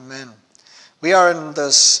Amen. We are in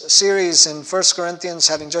this series in 1 Corinthians,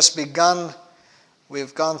 having just begun.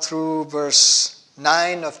 We've gone through verse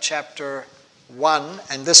 9 of chapter 1,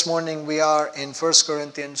 and this morning we are in 1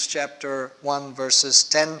 Corinthians chapter 1, verses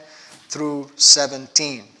 10 through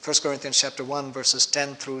 17. 1 Corinthians chapter 1, verses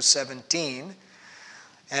 10 through 17.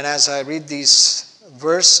 And as I read these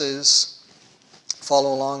verses,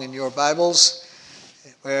 follow along in your Bibles,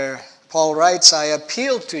 where Paul writes, I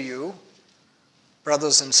appeal to you,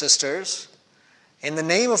 brothers and sisters, in the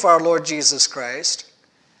name of our Lord Jesus Christ,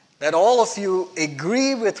 that all of you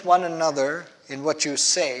agree with one another in what you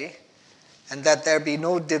say, and that there be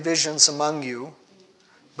no divisions among you,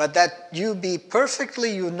 but that you be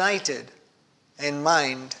perfectly united in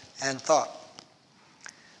mind and thought.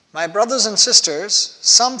 My brothers and sisters,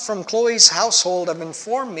 some from Chloe's household have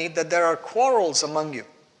informed me that there are quarrels among you.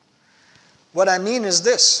 What I mean is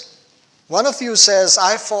this. One of you says,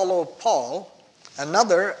 I follow Paul.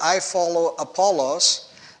 Another, I follow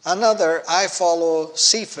Apollos. Another, I follow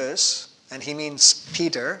Cephas. And he means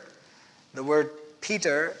Peter. The word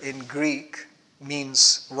Peter in Greek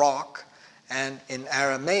means rock. And in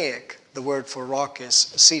Aramaic, the word for rock is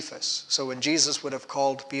Cephas. So when Jesus would have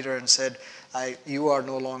called Peter and said, you are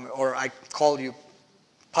no longer, or I call you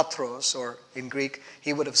Patros, or in Greek,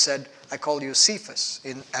 he would have said, I call you Cephas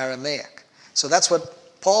in Aramaic. So that's what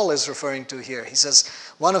Paul is referring to here. He says,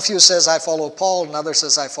 one of you says, I follow Paul. Another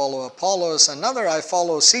says, I follow Apollos. Another, I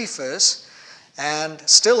follow Cephas. And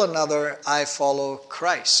still another, I follow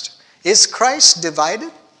Christ. Is Christ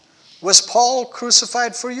divided? Was Paul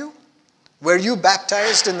crucified for you? Were you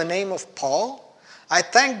baptized in the name of Paul? I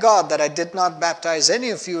thank God that I did not baptize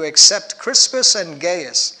any of you except Crispus and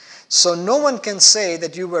Gaius. So no one can say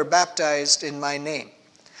that you were baptized in my name.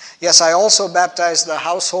 Yes, I also baptized the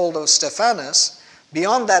household of Stephanas.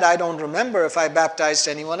 Beyond that, I don't remember if I baptized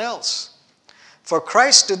anyone else. For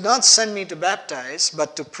Christ did not send me to baptize,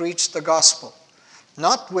 but to preach the gospel,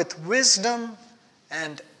 not with wisdom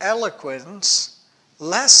and eloquence,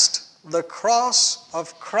 lest the cross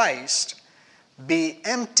of Christ be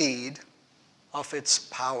emptied of its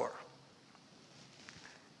power.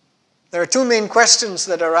 There are two main questions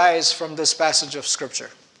that arise from this passage of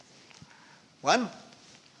Scripture. One,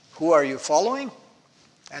 who are you following?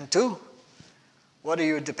 And two, what are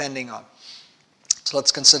you depending on? So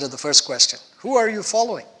let's consider the first question. Who are you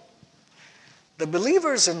following? The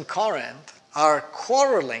believers in Corinth are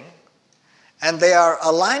quarreling, and they are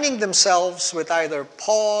aligning themselves with either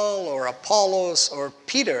Paul or Apollos or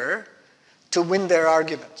Peter to win their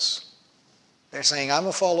arguments. They're saying, I'm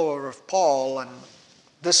a follower of Paul, and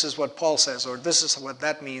this is what Paul says, or this is what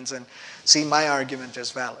that means, and see, my argument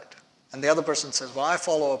is valid. And the other person says, well, I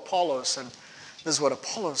follow Apollos, and this is what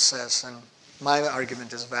Apollos says, and my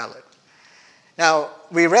argument is valid. Now,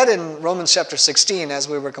 we read in Romans chapter 16, as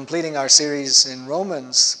we were completing our series in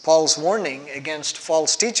Romans, Paul's warning against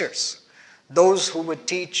false teachers, those who would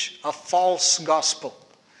teach a false gospel.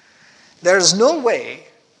 There's no way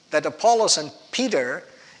that Apollos and Peter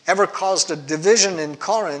ever caused a division in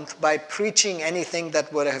Corinth by preaching anything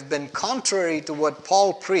that would have been contrary to what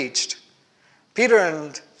Paul preached. Peter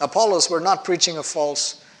and Apollos were not preaching a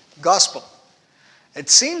false gospel. It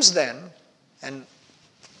seems then, and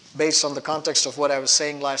based on the context of what I was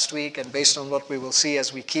saying last week and based on what we will see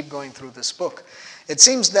as we keep going through this book, it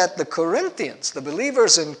seems that the Corinthians, the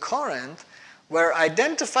believers in Corinth, were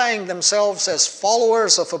identifying themselves as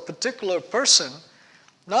followers of a particular person,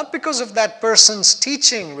 not because of that person's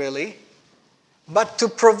teaching really, but to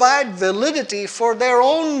provide validity for their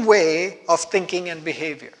own way of thinking and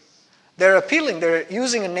behavior. They're appealing, they're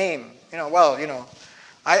using a name.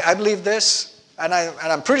 I believe this, and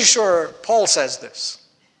I'm pretty sure Paul says this,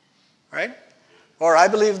 right? Or I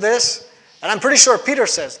believe this, and I'm pretty sure Peter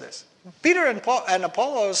says this. Peter and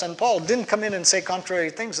Apollos and Paul didn't come in and say contrary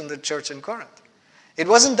things in the church in Corinth. It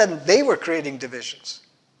wasn't that they were creating divisions,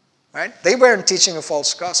 right? They weren't teaching a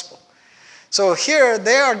false gospel. So here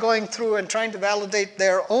they are going through and trying to validate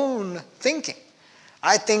their own thinking.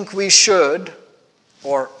 I think we should,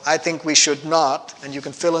 or I think we should not, and you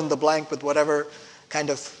can fill in the blank with whatever kind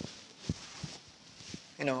of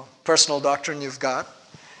personal doctrine you've got.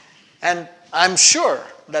 And I'm sure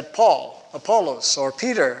that Paul, Apollos, or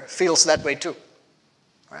Peter feels that way too,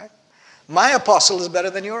 right? My apostle is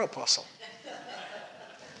better than your apostle.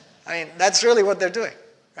 I mean, that's really what they're doing,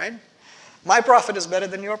 right? My prophet is better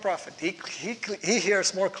than your prophet. He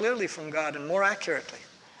hears more clearly from God and more accurately.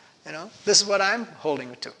 This is what I'm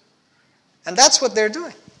holding to. And that's what they're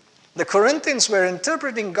doing. The Corinthians were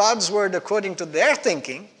interpreting God's word according to their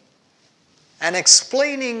thinking and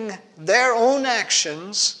explaining their own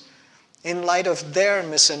actions in light of their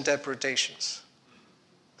misinterpretations.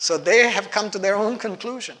 So they have come to their own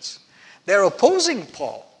conclusions. They're opposing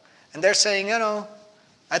Paul. And they're saying,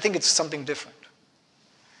 I think it's something different.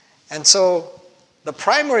 And so the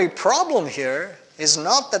primary problem here is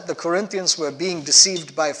not that the Corinthians were being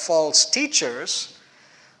deceived by false teachers,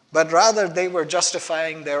 but rather they were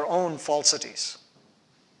justifying their own falsities.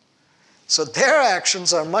 So their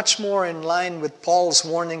actions are much more in line with Paul's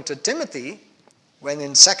warning to Timothy, when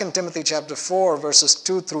in 2 Timothy chapter 4, verses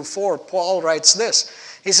 2 through 4, Paul writes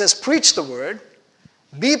this. He says, preach the word,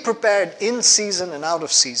 be prepared in season and out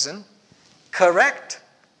of season, correct,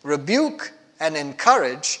 rebuke, and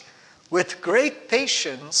encourage with great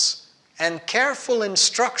patience and careful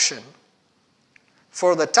instruction,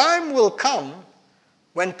 for the time will come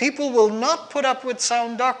when people will not put up with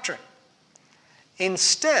sound doctrine.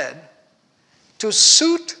 Instead, to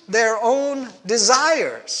suit their own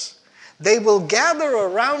desires, they will gather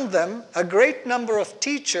around them a great number of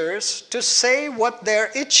teachers to say what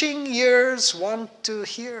their itching ears want to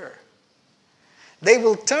hear. They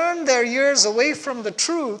will turn their ears away from the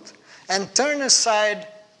truth and turn aside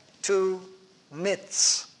to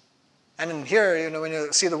myths. And in here, when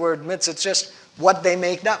you see the word myths, it's just what they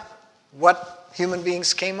made up, what human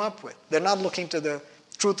beings came up with. They're not looking to the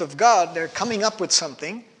truth of God. They're coming up with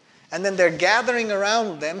something, and then they're gathering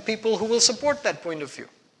around them people who will support that point of view.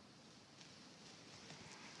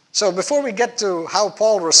 So before we get to how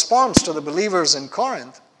Paul responds to the believers in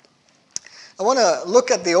Corinth, I want to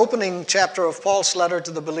look at the opening chapter of Paul's letter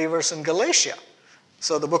to the believers in Galatia.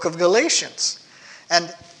 So the book of Galatians.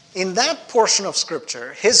 And in that portion of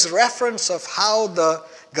Scripture, his reference of how the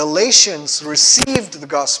Galatians received the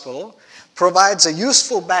gospel provides a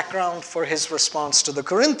useful background for his response to the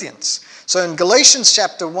Corinthians. So in Galatians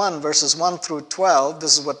chapter 1, verses 1 through 12,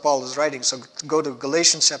 this is what Paul is writing. So go to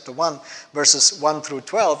Galatians chapter 1, verses 1 through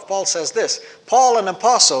 12. Paul says this, Paul, an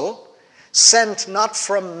apostle, sent not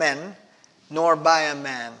from men, nor by a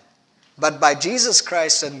man, but by Jesus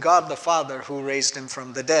Christ and God the Father, who raised him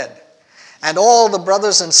from the dead. And all the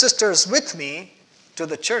brothers and sisters with me to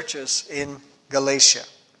the churches in Galatia.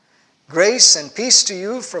 Grace and peace to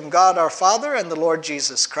you from God our Father and the Lord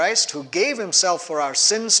Jesus Christ, who gave himself for our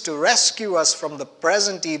sins to rescue us from the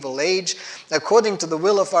present evil age, according to the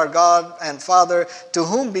will of our God and Father, to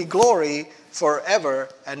whom be glory forever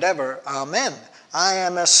and ever. Amen. I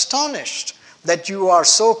am astonished that you are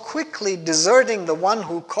so quickly deserting the one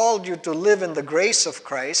who called you to live in the grace of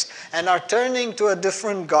Christ and are turning to a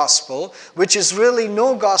different gospel, which is really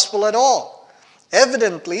no gospel at all.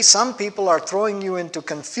 Evidently, some people are throwing you into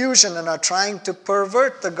confusion and are trying to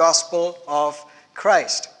pervert the gospel of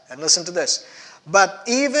Christ. And listen to this. But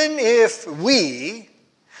even if we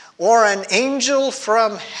or an angel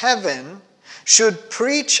from heaven should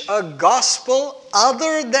preach a gospel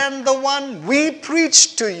other than the one we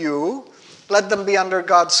preach to you, let them be under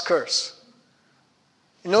God's curse.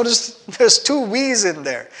 You notice there's two we's in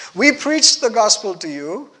there. We preached the gospel to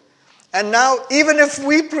you, and now even if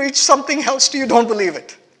we preach something else to you, don't believe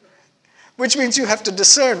it. Which means you have to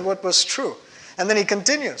discern what was true. And then he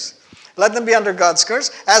continues. Let them be under God's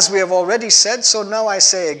curse. As we have already said, so now I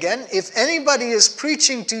say again, if anybody is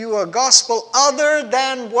preaching to you a gospel other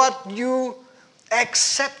than what you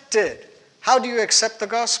accepted. How do you accept the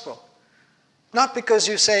gospel? Not because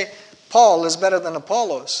you say, Paul is better than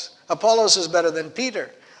Apollos. Apollos is better than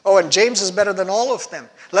Peter. Oh, and James is better than all of them.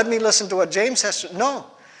 Let me listen to what James has to... No.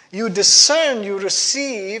 You discern, you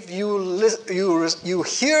receive, you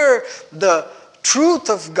hear the truth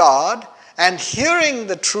of God, and hearing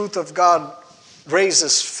the truth of God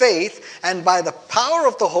raises faith, and by the power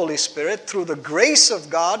of the Holy Spirit, through the grace of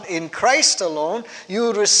God in Christ alone,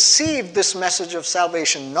 you receive this message of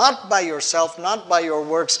salvation, not by yourself, not by your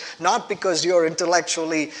works, not because you're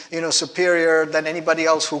intellectually, superior than anybody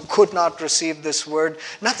else who could not receive this word.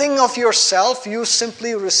 Nothing of yourself, you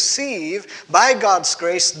simply receive by God's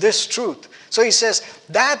grace this truth. So he says,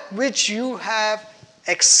 that which you have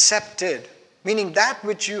accepted, meaning that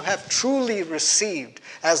which you have truly received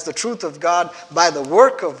as the truth of God by the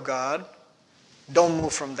work of God, don't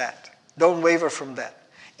move from that. Don't waver from that.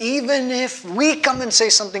 Even if we come and say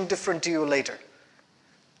something different to you later.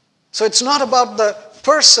 So it's not about the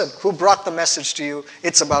person who brought the message to you.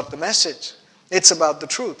 It's about the message. It's about the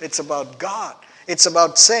truth. It's about God. It's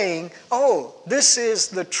about saying, oh, this is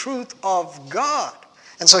the truth of God.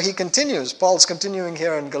 And so he continues. Paul's continuing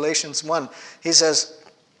here in Galatians 1. He says,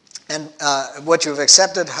 and what you've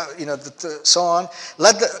accepted, so on.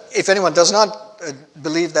 If anyone does not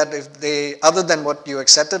believe that, if they other than what you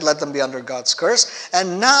accepted, let them be under God's curse.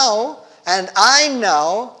 And now and am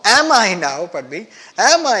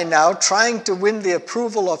I now trying to win the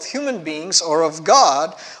approval of human beings or of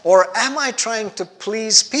God, or am I trying to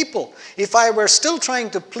please people? If I were still trying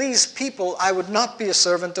to please people, I would not be a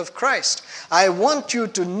servant of Christ. I want you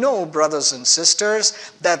to know, brothers and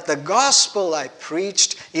sisters, that the gospel I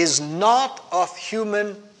preached is not of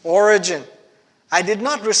human origin. I did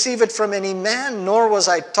not receive it from any man, nor was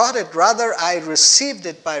I taught it. Rather, I received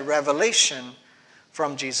it by revelation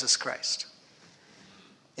from Jesus Christ.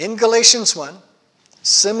 In Galatians 1,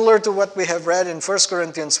 similar to what we have read in 1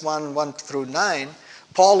 Corinthians 1, 1 through 9,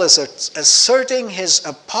 Paul is asserting his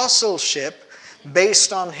apostleship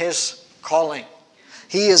based on his calling.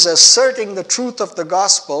 He is asserting the truth of the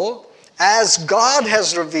gospel as God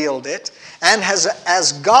has revealed it, and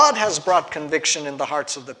as God has brought conviction in the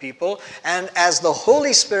hearts of the people, and as the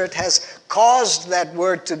Holy Spirit has caused that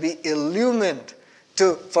word to be illumined,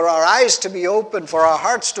 for our eyes to be open, for our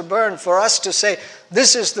hearts to burn, for us to say,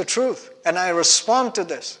 this is the truth, and I respond to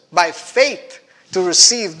this by faith to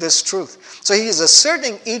receive this truth. So he is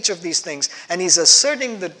asserting each of these things, and he's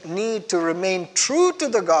asserting the need to remain true to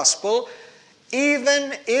the gospel,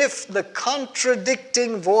 even if the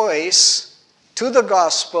contradicting voice to the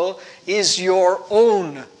gospel is your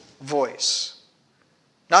own voice.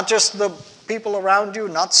 Not just the people around you,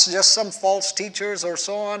 not just some false teachers or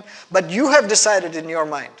so on, but you have decided in your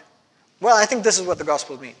mind, well, I think this is what the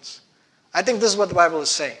gospel means. I think this is what the Bible is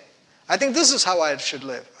saying. I think this is how I should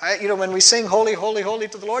live. When we sing holy, holy, holy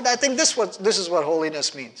to the Lord, I think this is what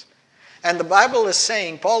holiness means. And the Bible is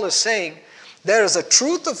saying, Paul is saying, there is a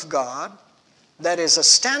truth of God, that is a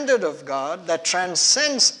standard of God that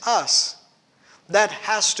transcends us, that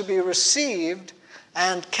has to be received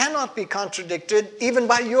and cannot be contradicted even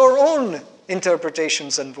by your own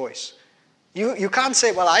interpretations and voice. You can't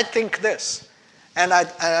say, well, I think this, and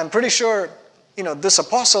I'm pretty sure this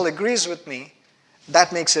apostle agrees with me.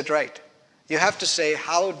 That makes it right. You have to say,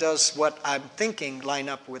 how does what I'm thinking line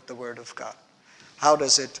up with the Word of God? How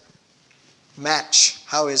does it match?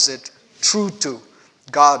 How is it true to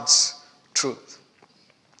God's truth?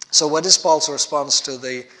 So what is Paul's response to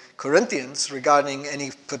the Corinthians regarding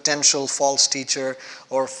any potential false teacher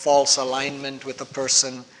or false alignment with a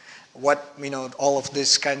person? All of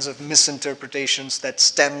these kinds of misinterpretations that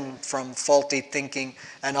stem from faulty thinking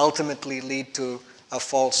and ultimately lead to a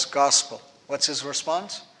false gospel. What's his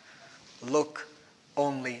response? Look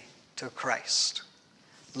only to Christ.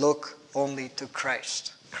 Look only to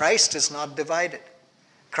Christ. Christ is not divided.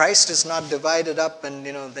 Christ is not divided up and,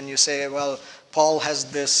 then you say, well, Paul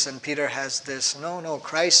has this and Peter has this. No,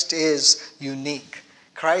 Christ is unique.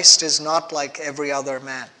 Christ is not like every other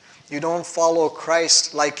man. You don't follow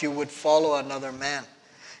Christ like you would follow another man.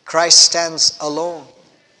 Christ stands alone.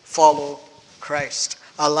 Follow Christ.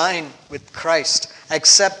 Align with Christ.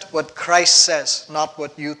 Accept what Christ says, not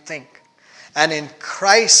what you think. And in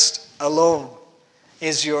Christ alone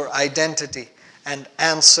is your identity and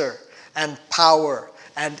answer and power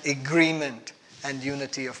and agreement and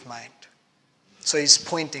unity of mind. So he's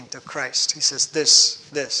pointing to Christ. He says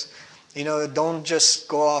this. Don't just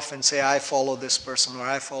go off and say, I follow this person or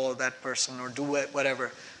I follow that person or do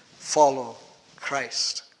whatever. Follow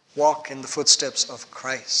Christ. Walk in the footsteps of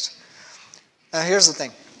Christ. Now here's the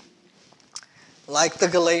thing. Like the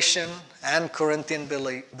Galatian and Corinthian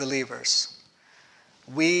believers,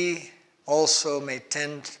 we also may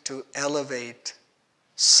tend to elevate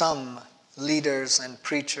some leaders and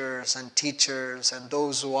preachers and teachers and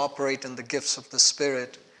those who operate in the gifts of the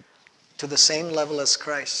Spirit to the same level as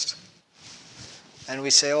Christ. And we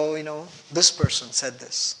say, this person said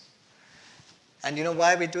this. And you know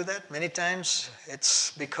why we do that? Many times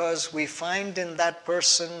it's because we find in that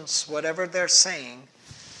person's, whatever they're saying,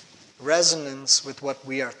 resonance with what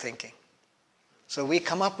we are thinking. So we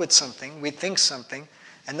come up with something, we think something,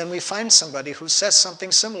 and then we find somebody who says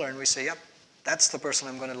something similar and we say, yep, that's the person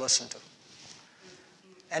I'm going to listen to.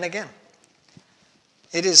 And again,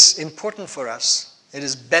 it is important for us, it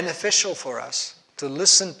is beneficial for us to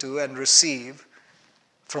listen to and receive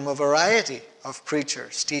from a variety of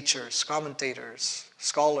preachers, teachers, commentators,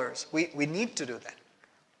 scholars. We need to do that.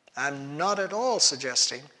 I'm not at all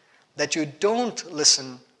suggesting that you don't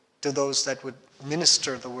listen to those that would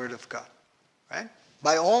minister the Word of God. Right?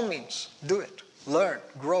 By all means, do it. Learn,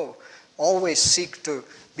 grow. Always seek to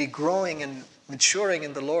be growing and maturing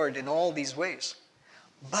in the Lord in all these ways.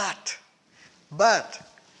 But,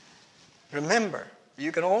 remember,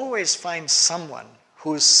 you can always find someone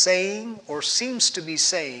who is saying or seems to be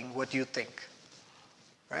saying what you think.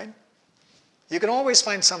 Right? You can always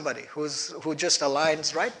find somebody who just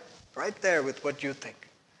aligns right there with what you think.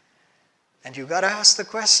 And you've got to ask the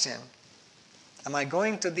question, Am I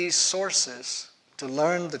going to these sources to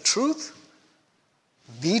learn the truth,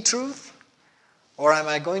 or am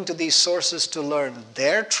I going to these sources to learn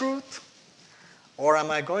their truth, or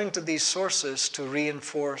am I going to these sources to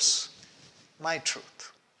reinforce my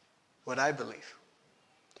truth, what I believe,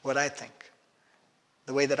 what I think,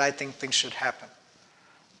 the way that I think things should happen?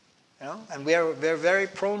 And we're very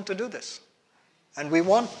prone to do this. And we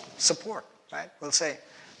want support, right? We'll say,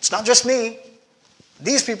 it's not just me.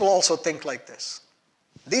 These people also think like this.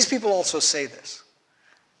 These people also say this.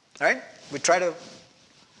 Right? We try to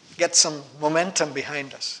get some momentum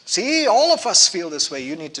behind us. See, all of us feel this way.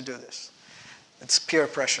 You need to do this. It's peer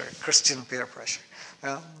pressure, Christian peer pressure.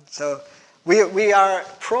 So we are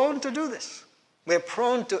prone to do this. We're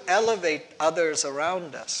prone to elevate others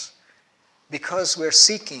around us because we're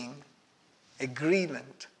seeking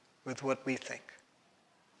agreement with what we think,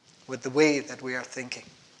 with the way that we are thinking.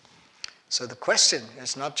 So the question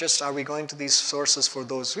is not just, are we going to these sources for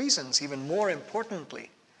those reasons? Even more importantly,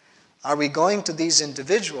 are we going to these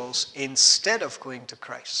individuals instead of going to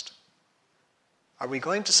Christ? Are we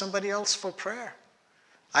going to somebody else for prayer?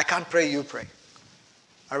 I can't pray, you pray.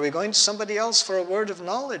 Are we going to somebody else for a word of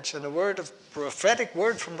knowledge and a word of prophetic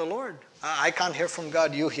word from the Lord? I can't hear from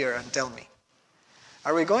God, you hear and tell me.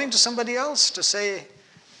 Are we going to somebody else to say,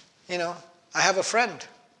 I have a friend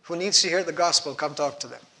who needs to hear the gospel, come talk to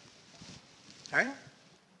them? Right?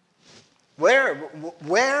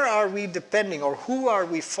 Where are we depending, or who are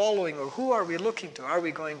we following, or who are we looking to? Are we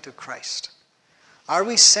going to Christ? Are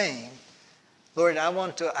we saying, Lord, I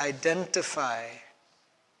want to identify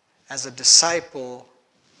as a disciple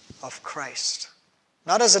of Christ?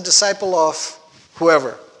 Not as a disciple of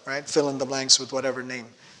whoever, right? Fill in the blanks with whatever name.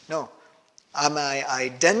 No. Am I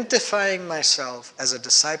identifying myself as a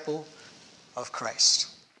disciple of Christ?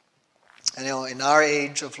 And in our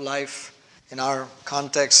age of life, in our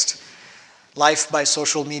context, life by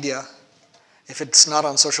social media, if it's not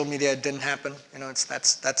on social media, it didn't happen.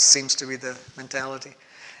 That seems to be the mentality.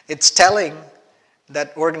 It's telling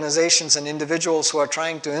that organizations and individuals who are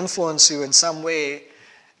trying to influence you in some way,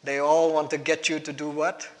 they all want to get you to do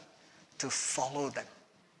what? To follow them.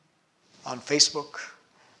 On Facebook,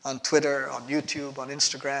 on Twitter, on YouTube, on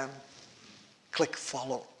Instagram. Click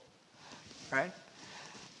follow. Right?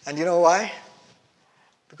 And you know why?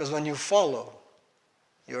 Because when you follow,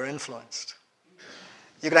 you're influenced.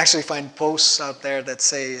 You can actually find posts out there that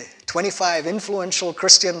say 25 influential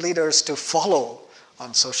Christian leaders to follow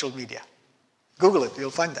on social media. Google it,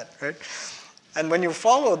 you'll find that, right? And when you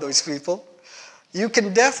follow those people, you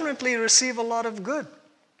can definitely receive a lot of good.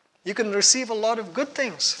 You can receive a lot of good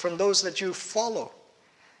things from those that you follow.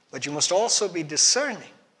 But you must also be discerning.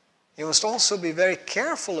 You must also be very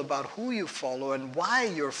careful about who you follow and why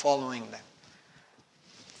you're following them.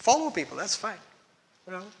 Follow people, that's fine.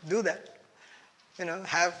 Do that.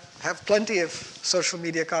 Have plenty of social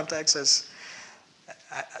media contacts. As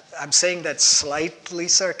I'm saying that slightly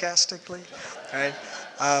sarcastically, right?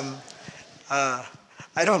 I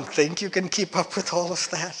don't think you can keep up with all of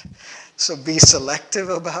that, so be selective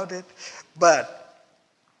about it. But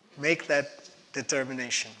make that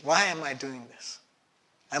determination. Why am I doing this?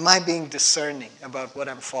 Am I being discerning about what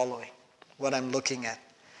I'm following, what I'm looking at?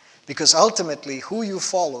 Because ultimately, who you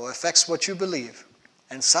follow affects what you believe,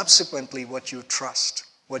 and subsequently what you trust,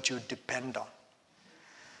 what you depend on.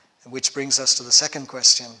 Which brings us to the second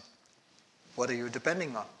question, what are you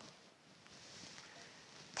depending on?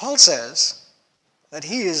 Paul says that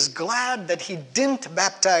he is glad that he didn't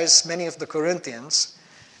baptize many of the Corinthians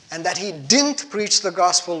and that he didn't preach the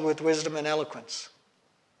gospel with wisdom and eloquence.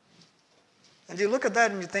 And you look at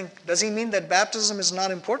that and you think, does he mean that baptism is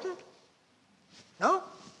not important? No.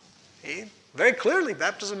 Very clearly,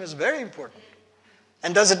 baptism is very important.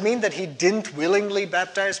 And does it mean that he didn't willingly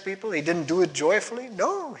baptize people? He didn't do it joyfully?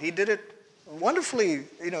 No, he did it wonderfully,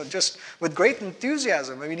 just with great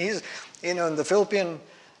enthusiasm. I mean, he's, in the Philippian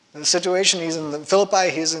situation, he's in the Philippi,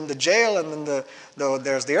 he's in the jail, and then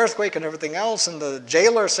there's the earthquake and everything else, and the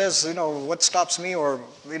jailer says, what stops me, or,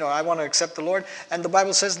 I want to accept the Lord. And the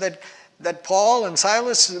Bible says that Paul and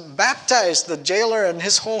Silas baptized the jailer and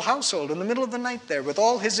his whole household in the middle of the night there with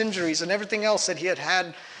all his injuries and everything else that he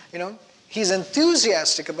had. He's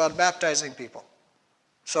enthusiastic about baptizing people.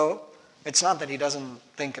 So it's not that he doesn't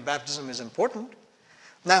think baptism is important.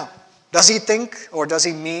 Now, does he think, or does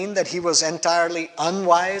he mean that he was entirely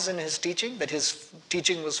unwise in his teaching, that his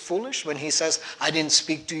teaching was foolish when he says, I didn't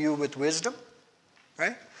speak to you with wisdom?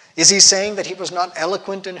 Right? Is he saying that he was not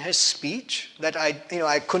eloquent in his speech, that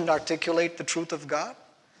I couldn't articulate the truth of God?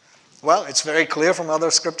 Well, it's very clear from other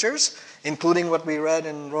scriptures, including what we read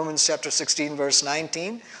in Romans chapter 16, verse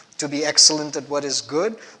 19. to be excellent at what is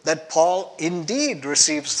good, that Paul indeed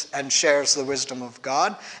receives and shares the wisdom of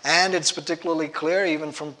God. And it's particularly clear,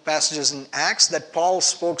 even from passages in Acts, that Paul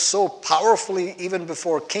spoke so powerfully even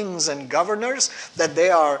before kings and governors that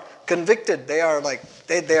they are convicted. They are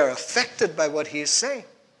affected by what he is saying.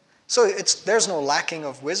 So there's no lacking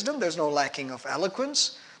of wisdom. There's no lacking of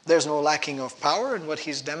eloquence. There's no lacking of power in what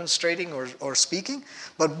he's demonstrating or speaking.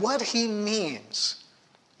 But what he means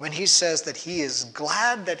when he says that he is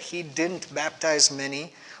glad that he didn't baptize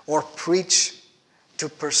many or preach to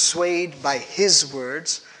persuade by his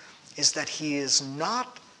words, is that he is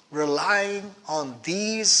not relying on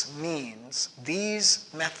these means, these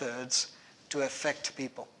methods to affect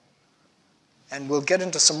people. And we'll get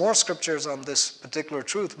into some more scriptures on this particular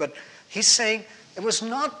truth, but he's saying, it was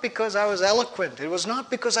not because I was eloquent, it was not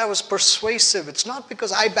because I was persuasive, it's not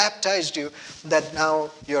because I baptized you that now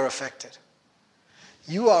you're affected.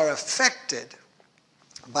 You are affected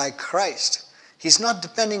by Christ. He's not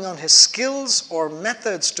depending on his skills or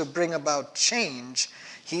methods to bring about change.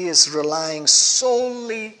 He is relying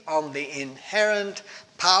solely on the inherent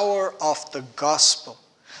power of the gospel,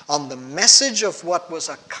 on the message of what was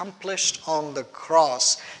accomplished on the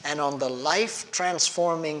cross, and on the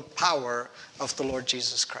life-transforming power of the Lord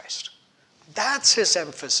Jesus Christ. That's his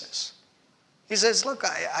emphasis. He says, look,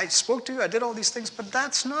 I spoke to you, I did all these things, but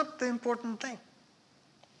that's not the important thing.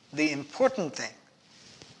 The important thing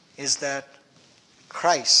is that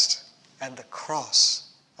Christ and the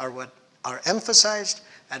cross are what are emphasized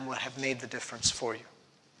and what have made the difference for you.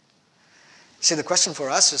 See, the question for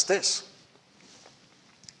us is this: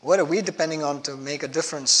 what are we depending on to make a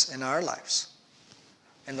difference in our lives,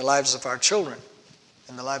 in the lives of our children,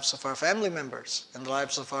 in the lives of our family members, in the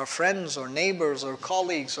lives of our friends or neighbors or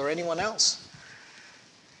colleagues or anyone else?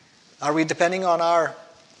 Are we depending on our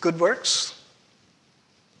good works?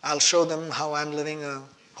 I'll show them how I'm living a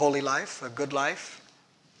holy life, a good life,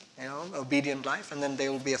 obedient life, and then they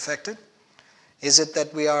will be affected. Is it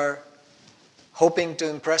that we are hoping to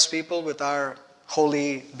impress people with our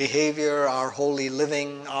holy behavior, our holy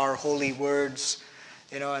living, our holy words,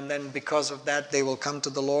 and then because of that they will come to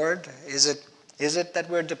the Lord? Is it that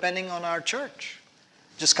we're depending on our church?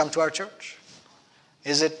 Just come to our church.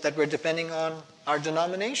 Is it that we're depending on our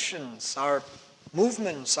denominations, our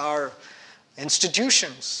movements, our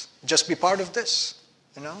institutions? Just be part of this,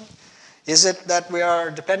 Is it that we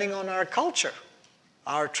are depending on our culture,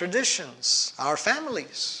 our traditions, our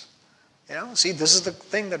families? See, this is the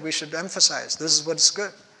thing that we should emphasize. This is what's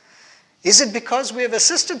good. Is it because we have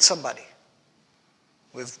assisted somebody?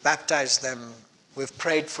 We've baptized them, we've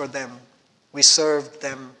prayed for them, we served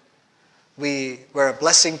them, we were a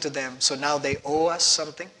blessing to them, so now they owe us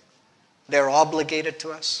something. They're obligated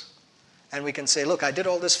to us. And we can say, look, I did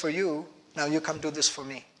all this for you, now you come do this for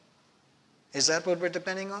me. Is that what we're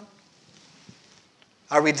depending on?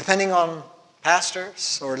 Are we depending on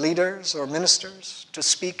pastors or leaders or ministers to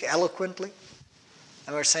speak eloquently?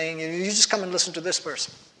 And we're saying, you just come and listen to this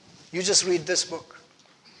person. You just read this book.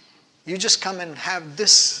 You just come and have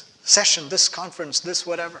this session, this conference, this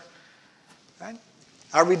whatever. Right?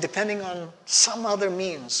 Are we depending on some other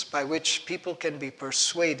means by which people can be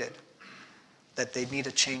persuaded that they need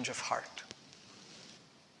a change of heart?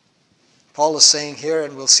 Paul is saying here,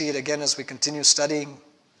 and we'll see it again as we continue studying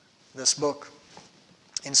this book,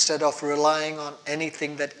 instead of relying on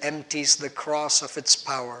anything that empties the cross of its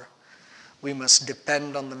power, we must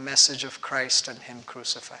depend on the message of Christ and Him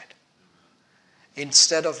crucified.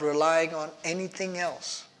 Instead of relying on anything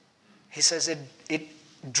else, he says it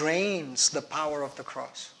drains the power of the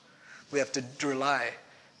cross. We have to rely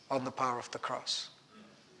on the power of the cross.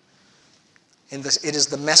 It is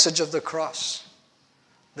the message of the cross,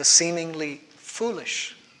 the seemingly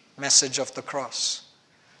foolish message of the cross.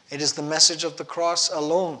 It is the message of the cross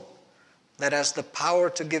alone that has the power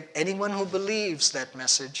to give anyone who believes that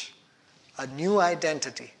message a new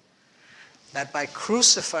identity. That by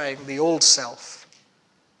crucifying the old self,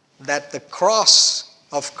 that the cross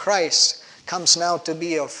of Christ comes now to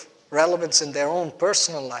be of relevance in their own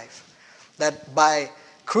personal life. That by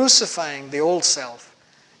crucifying the old self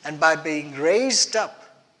and by being raised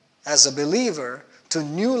up as a believer to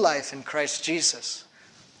new life in Christ Jesus,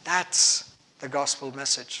 that's the gospel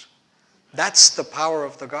message. That's the power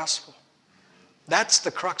of the gospel. That's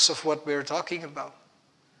the crux of what we're talking about.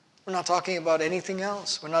 We're not talking about anything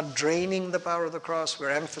else. We're not draining the power of the cross.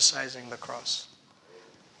 We're emphasizing the cross.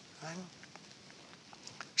 Right?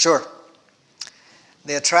 Sure,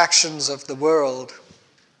 the attractions of the world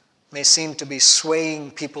may seem to be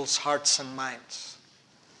swaying people's hearts and minds.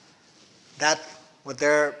 That what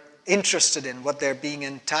they're interested in, what they're being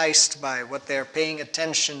enticed by, what they're paying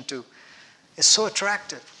attention to, is so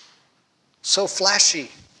attractive. so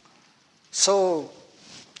flashy, so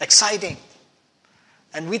exciting,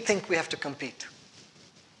 and we think we have to compete.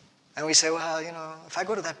 And we say, well, if I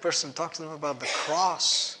go to that person and talk to them about the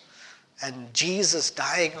cross and Jesus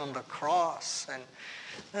dying on the cross, and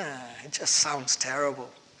it just sounds terrible.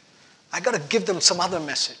 I got to give them some other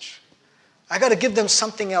message. I got to give them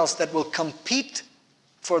something else that will compete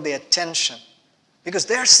for the attention, because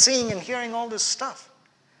they're seeing and hearing all this stuff.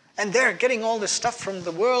 And they're getting all this stuff from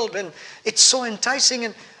the world, and it's so enticing,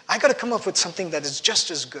 and I got to come up with something that is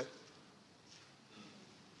just as good.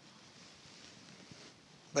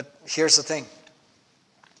 But here's the thing.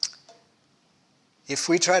 If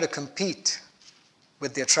we try to compete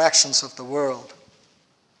with the attractions of the world,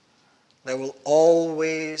 there will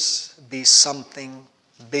always be something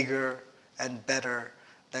bigger and better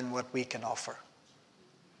than what we can offer.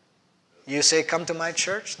 You say, come to my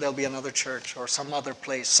church, there'll be another church or some other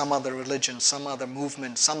place, some other religion, some other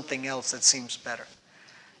movement, something else that seems better.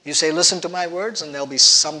 You say, listen to my words, and there'll be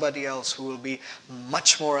somebody else who will be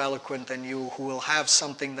much more eloquent than you, who will have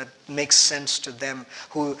something that makes sense to them,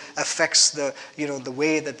 who affects the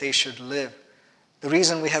way that they should live. The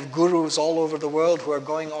reason we have gurus all over the world who are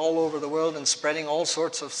going all over the world and spreading all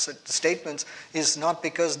sorts of statements is not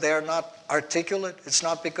because they're not articulate. It's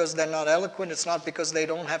not because they're not eloquent. It's not because they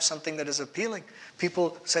don't have something that is appealing.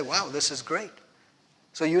 People say, wow, this is great.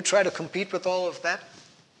 So you try to compete with all of that?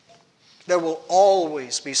 There will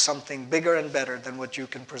always be something bigger and better than what you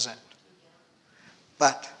can present.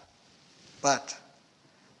 But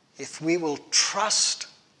if we will trust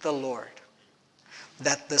the Lord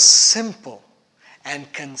that the simple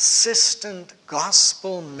and consistent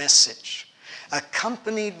gospel message,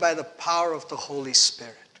 accompanied by the power of the Holy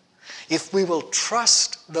Spirit, if we will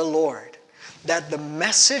trust the Lord that the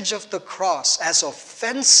message of the cross, as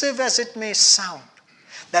offensive as it may sound,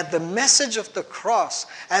 that the message of the cross,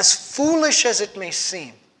 as foolish as it may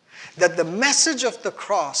seem, that the message of the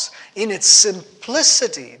cross in its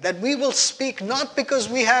simplicity, that we will speak not because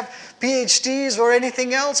we have PhDs or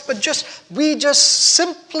anything else, but we just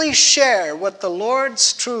simply share what the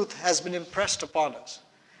Lord's truth has been impressed upon us.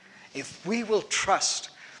 If we will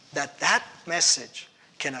trust that that message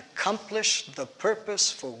can accomplish the purpose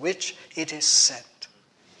for which it is sent,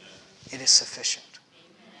 it is sufficient.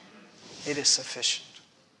 It is sufficient.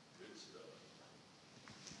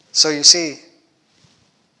 So you see,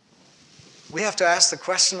 we have to ask the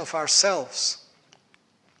question of ourselves.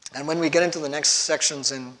 And when we get into the next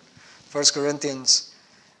sections in 1 Corinthians,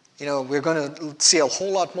 we're going to see a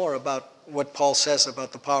whole lot more about what Paul says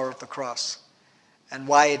about the power of the cross and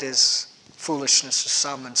why it is foolishness to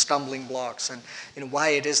some and stumbling blocks, and why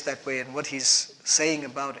it is that way and what he's saying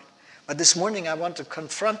about it. But this morning I want to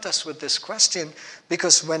confront us with this question,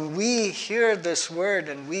 because when we hear this word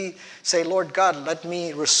and we say, Lord God, let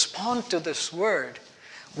me respond to this word,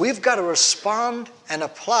 we've got to respond and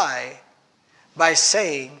apply by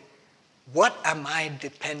saying, what am I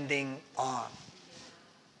depending on?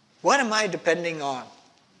 What am I depending on?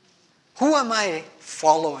 Who am I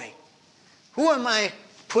following? Who am I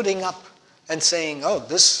putting up and saying, oh,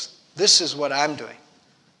 this is what I'm doing?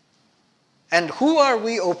 And who are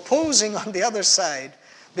we opposing on the other side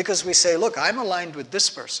because we say, look, I'm aligned with this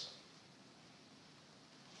person?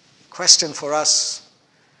 Question for us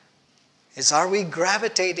is, are we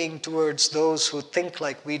gravitating towards those who think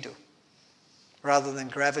like we do rather than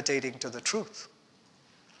gravitating to the truth?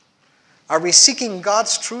 Are we seeking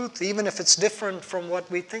God's truth even if it's different from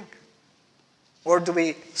what we think? Or do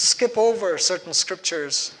we skip over certain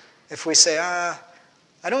scriptures if we say, I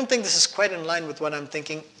don't think this is quite in line with what I'm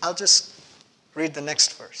thinking, I'll just read the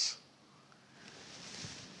next verse?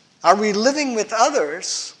 Are we living with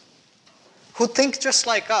others who think just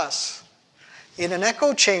like us in an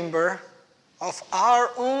echo chamber of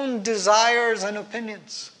our own desires and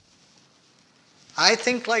opinions? I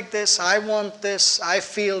think like this, I want this, I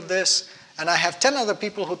feel this, and I have 10 other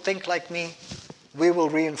people who think like me. We will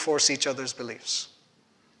reinforce each other's beliefs.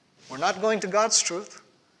 We're not going to God's truth.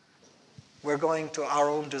 We're going to our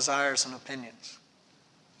own desires and opinions.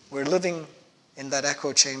 We're living in that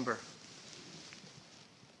echo chamber.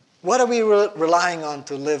 What are we relying on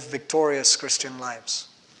to live victorious Christian lives?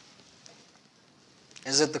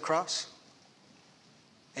 Is it the cross?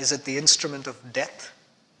 Is it the instrument of death?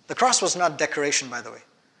 The cross was not decoration, by the way,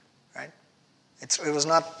 right? It was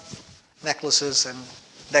not necklaces and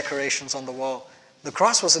decorations on the wall. The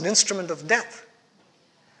cross was an instrument of death.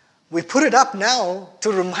 We put it up now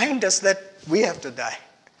to remind us that we have to die.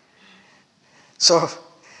 So,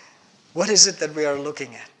 what is it that we are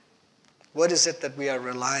looking at? What is it that we are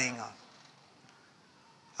relying on?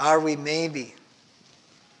 Are we maybe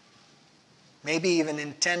maybe even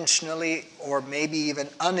intentionally or maybe even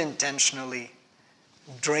unintentionally,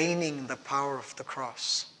 draining the power of the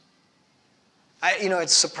cross. It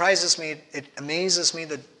surprises me, it amazes me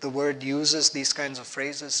that the Word uses these kinds of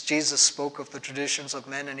phrases. Jesus spoke of the traditions of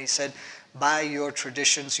men and he said, by your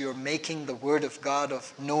traditions you're making the Word of God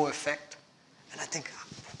of no effect. And I think,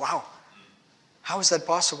 wow, how is that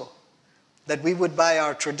possible? That we would by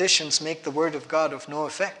our traditions make the Word of God of no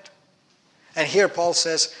effect. And here Paul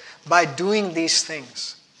says, by doing these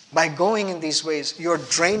things, by going in these ways, you're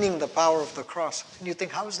draining the power of the cross. And you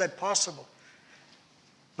think, how is that possible?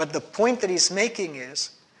 But the point that he's making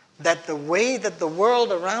is that the way that the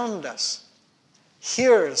world around us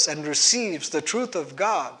hears and receives the truth of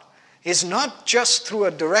God is not just through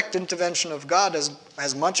a direct intervention of God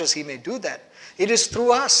as much as he may do that. It is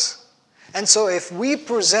through us. And so if we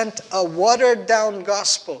present a watered down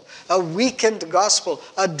gospel, a weakened gospel,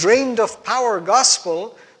 a drained of power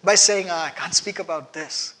gospel by saying, I can't speak about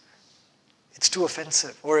this, it's too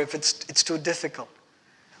offensive, or if it's too difficult.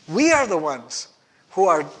 We are the ones who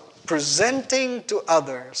are presenting to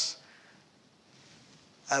others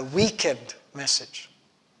a weakened message,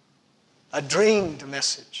 a drained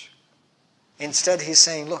message. Instead, he's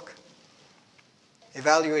saying, look,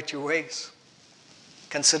 evaluate your ways.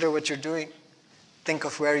 Consider what you're doing. Think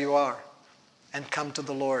of where you are and come to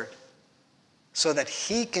the Lord so that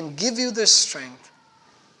he can give you this strength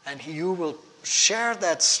and you will share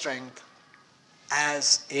that strength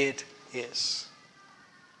as it is.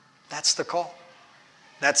 That's the call.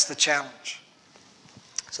 That's the challenge.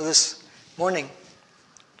 So this morning,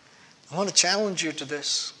 I want to challenge you to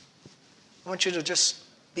this. I want you to just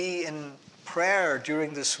be in prayer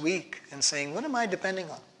during this week and saying, what am I depending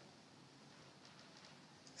on?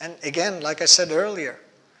 And again, like I said earlier,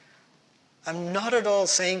 I'm not at all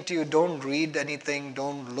saying to you, don't read anything,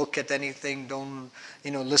 don't look at anything, don't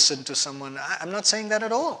listen to someone. I'm not saying that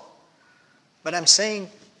at all. But I'm saying,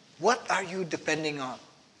 what are you depending on?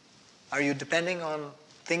 Are you depending on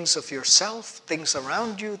things of yourself, things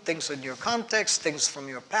around you, things in your context, things from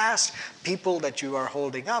your past, people that you are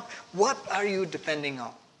holding up? What are you depending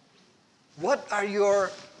on? What are your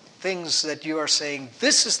things that you are saying,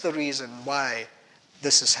 this is the reason why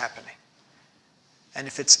this is happening? And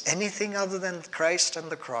if it's anything other than Christ and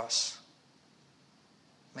the cross,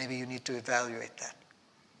 maybe you need to evaluate that.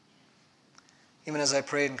 Even as I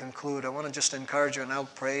pray and conclude, I want to just encourage you, and I'll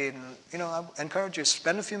pray, and I encourage you,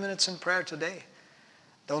 spend a few minutes in prayer today.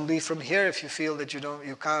 Don't leave from here if you feel that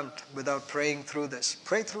you can't without praying through this.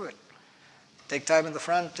 Pray through it. Take time in the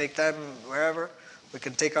front, take time wherever. We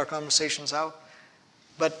can take our conversations out.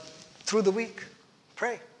 But through the week,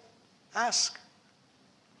 pray. Ask.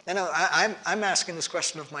 I'm asking this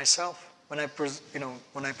question of myself. When I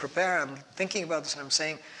prepare, I'm thinking about this and I'm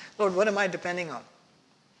saying, Lord, what am I depending on?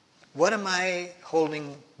 What am I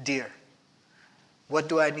holding dear? What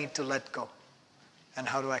do I need to let go? And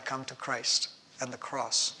how do I come to Christ and the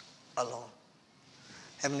cross alone?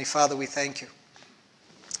 Heavenly Father, we thank you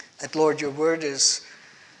that, Lord, your word is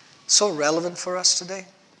so relevant for us today.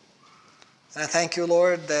 And I thank you,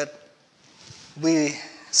 Lord, that we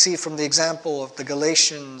see from the example of the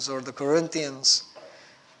Galatians or the Corinthians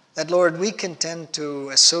that, Lord, we can tend to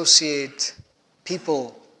associate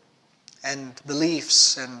people and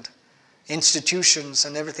beliefs and institutions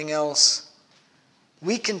and everything else.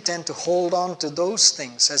 We can tend to hold on to those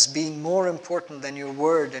things as being more important than your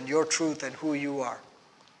word and your truth and who you are.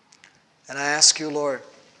 And I ask you, Lord,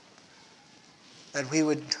 that we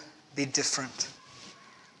would be different,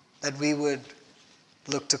 that we would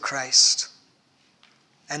look to Christ,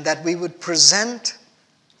 and that we would present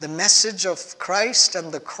the message of Christ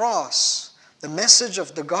and the cross, the message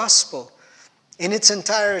of the gospel in its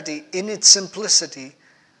entirety, in its simplicity,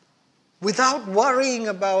 without worrying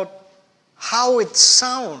about how it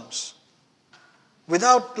sounds,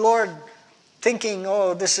 without, Lord, thinking,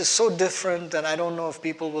 oh, this is so different and I don't know if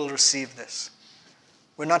people will receive this.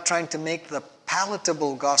 We're not trying to make the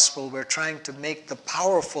palatable gospel, we're trying to make the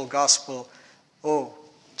powerful gospel,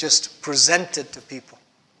 just presented to people.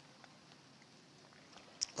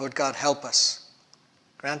 Lord God, help us.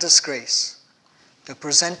 Grant us grace to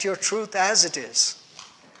present your truth as it is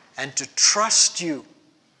and to trust you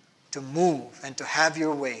to move and to have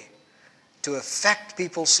your way, to affect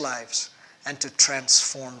people's lives and to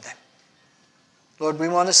transform them. Lord, we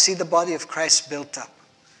want to see the body of Christ built up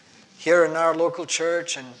here in our local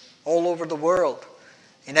church and all over the world,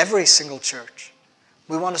 in every single church.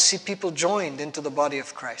 We want to see people joined into the body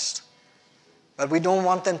of Christ. But we don't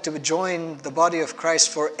want them to join the body of Christ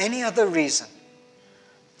for any other reason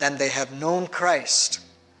than they have known Christ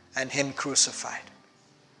and Him crucified.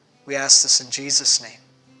 We ask this in Jesus' name.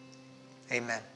 Amen.